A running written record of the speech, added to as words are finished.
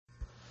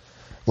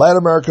Light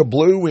America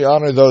Blue, we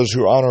honor those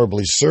who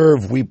honorably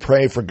serve. We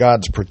pray for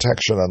God's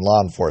protection on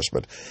law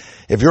enforcement.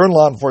 If you're in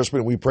law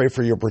enforcement, we pray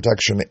for your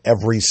protection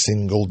every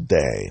single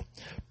day.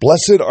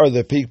 Blessed are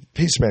the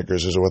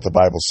peacemakers, is what the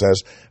Bible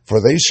says,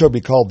 for they shall be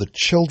called the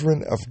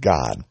children of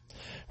God.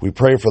 We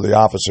pray for the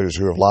officers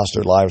who have lost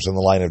their lives in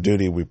the line of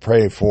duty. We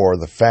pray for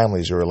the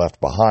families who are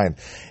left behind.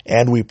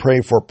 And we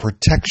pray for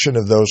protection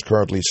of those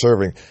currently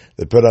serving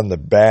that put on the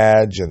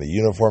badge and the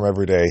uniform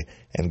every day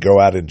and go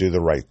out and do the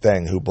right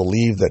thing, who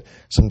believe that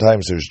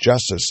sometimes there's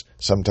justice,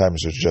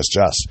 sometimes there's just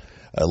us.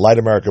 Light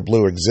America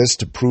Blue exists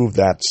to prove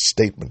that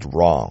statement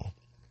wrong.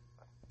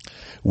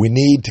 We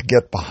need to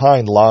get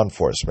behind law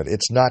enforcement.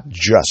 It's not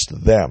just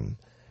them.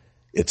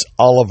 It's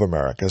all of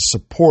America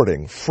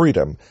supporting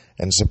freedom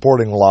and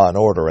supporting law and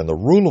order and the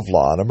rule of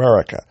law in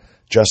America.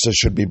 Justice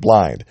should be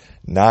blind,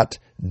 not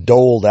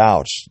doled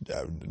out,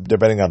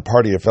 depending on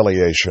party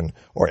affiliation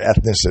or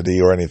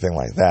ethnicity or anything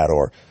like that,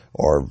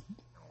 or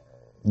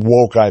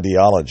woke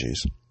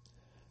ideologies.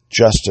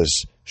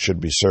 Justice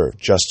should be served.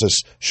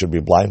 Justice should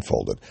be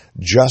blindfolded.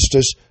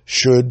 Justice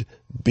should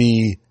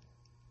be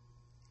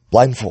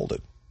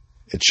blindfolded.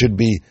 It should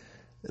be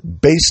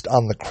based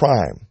on the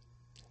crime.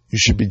 You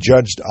should be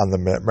judged on the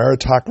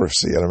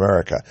meritocracy in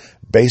America.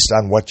 Based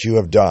on what you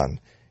have done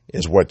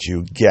is what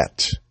you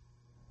get.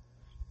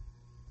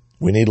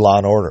 We need law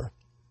and order.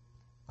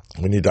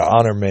 We need to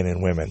honor men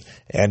and women.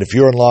 And if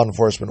you're in law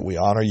enforcement, we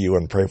honor you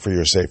and pray for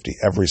your safety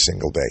every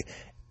single day.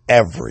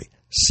 Every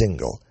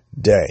single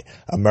day.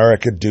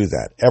 America, do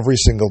that every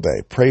single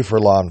day. Pray for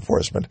law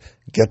enforcement.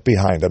 Get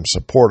behind them.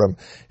 Support them.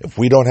 If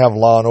we don't have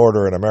law and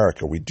order in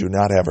America, we do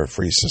not have a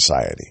free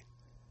society.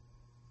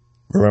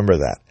 Remember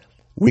that.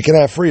 We can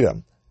have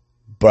freedom,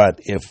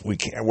 but if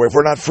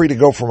we're not free to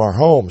go from our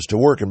homes to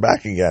work and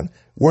back again,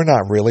 we're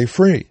not really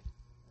free.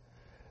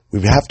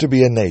 We have to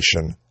be a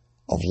nation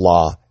of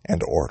law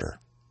and order.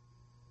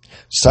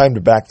 It's time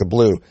to back the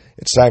blue.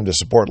 It's time to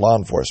support law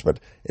enforcement.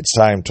 It's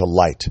time to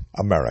light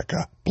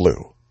America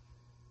blue.